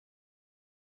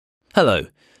Hello,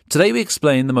 today we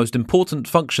explain the most important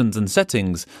functions and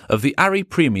settings of the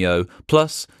ARI-PREMIO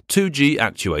Plus 2G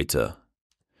actuator.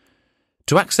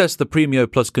 To access the Premio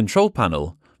Plus control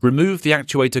panel, remove the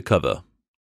actuator cover.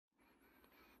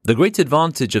 The great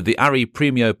advantage of the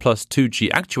ARI-PREMIO Plus 2G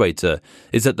actuator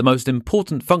is that the most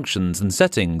important functions and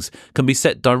settings can be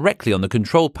set directly on the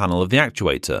control panel of the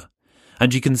actuator,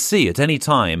 and you can see at any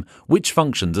time which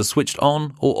functions are switched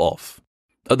on or off.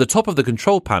 At the top of the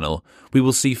control panel, we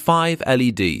will see 5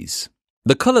 LEDs.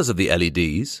 The colours of the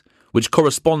LEDs, which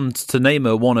correspond to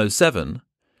NAMA 107,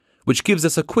 which gives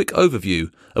us a quick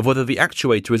overview of whether the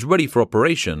actuator is ready for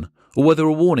operation or whether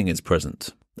a warning is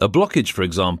present. A blockage, for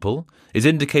example, is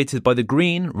indicated by the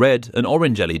green, red and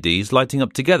orange LEDs lighting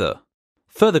up together.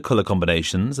 Further colour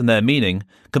combinations and their meaning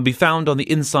can be found on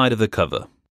the inside of the cover.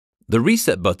 The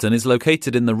reset button is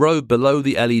located in the row below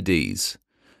the LEDs.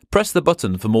 Press the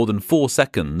button for more than 4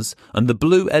 seconds and the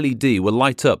blue LED will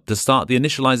light up to start the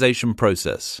initialisation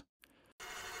process.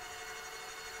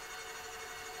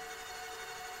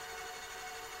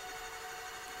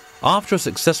 After a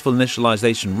successful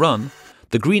initialisation run,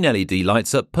 the green LED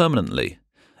lights up permanently,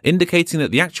 indicating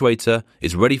that the actuator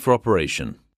is ready for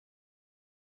operation.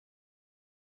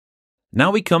 Now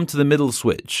we come to the middle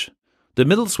switch. The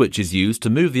middle switch is used to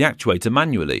move the actuator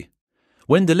manually.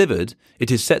 When delivered, it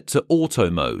is set to auto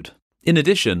mode. In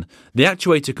addition, the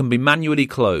actuator can be manually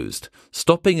closed,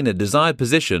 stopping in a desired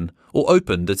position or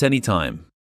opened at any time.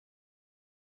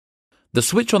 The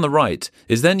switch on the right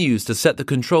is then used to set the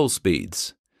control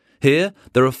speeds. Here,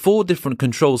 there are 4 different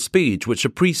control speeds which are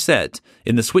preset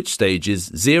in the switch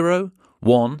stages 0,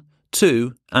 1,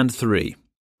 2 and 3.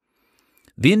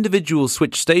 The individual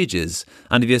switch stages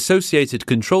and the associated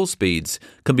control speeds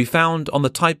can be found on the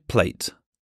type plate.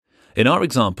 In our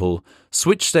example,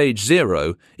 switch stage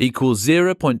 0 equals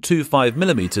 0.25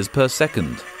 mm per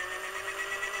second.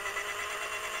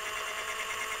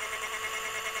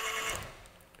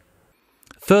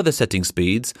 Further setting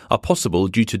speeds are possible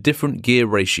due to different gear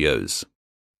ratios.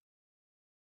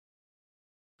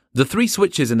 The 3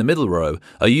 switches in the middle row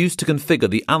are used to configure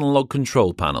the analog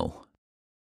control panel.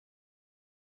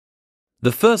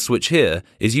 The first switch here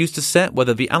is used to set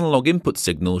whether the analog input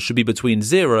signal should be between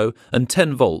 0 and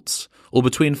 10 volts or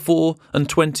between 4 and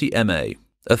 20 mA.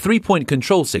 A 3-point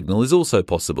control signal is also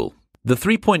possible. The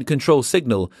 3-point control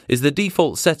signal is the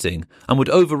default setting and would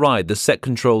override the set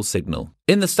control signal.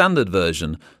 In the standard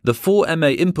version, the 4 mA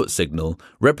input signal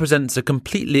represents a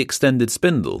completely extended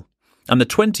spindle and the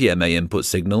 20 mA input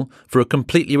signal for a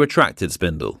completely retracted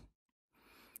spindle.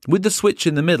 With the switch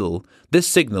in the middle, this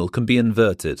signal can be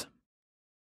inverted.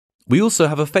 We also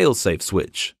have a Failsafe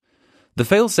switch. The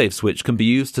Failsafe switch can be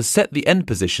used to set the end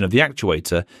position of the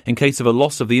actuator in case of a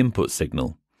loss of the input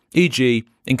signal, e.g.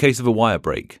 in case of a wire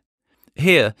break.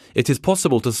 Here, it is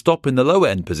possible to stop in the lower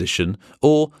end position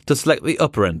or to select the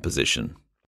upper end position.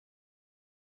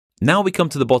 Now we come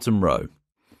to the bottom row.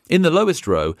 In the lowest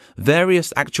row,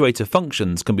 various actuator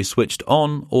functions can be switched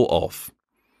on or off.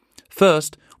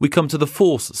 First, we come to the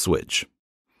force switch.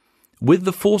 With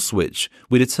the force switch,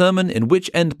 we determine in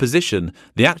which end position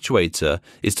the actuator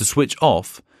is to switch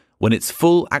off when its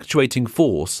full actuating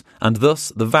force and thus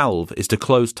the valve is to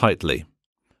close tightly.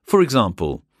 For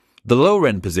example, the lower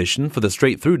end position for the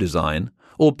straight-through design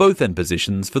or both end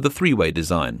positions for the 3-way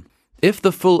design. If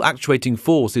the full actuating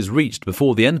force is reached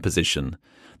before the end position,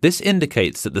 this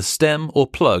indicates that the stem or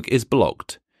plug is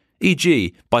blocked,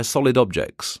 e.g. by solid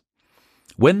objects.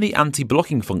 When the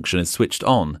anti-blocking function is switched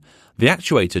on, the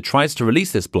actuator tries to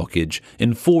release this blockage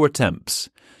in 4 attempts,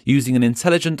 using an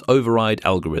intelligent override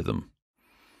algorithm.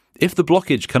 If the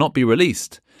blockage cannot be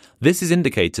released, this is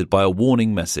indicated by a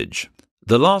warning message.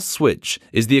 The last switch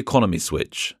is the economy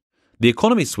switch. The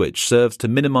economy switch serves to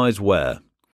minimize wear.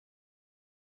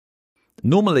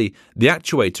 Normally, the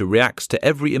actuator reacts to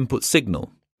every input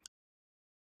signal.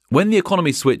 When the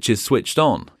economy switch is switched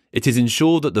on, it is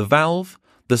ensured that the valve,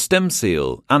 the stem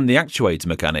seal and the actuator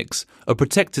mechanics are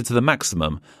protected to the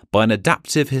maximum by an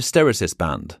adaptive hysteresis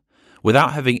band,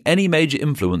 without having any major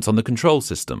influence on the control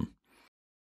system.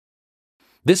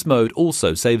 This mode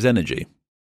also saves energy.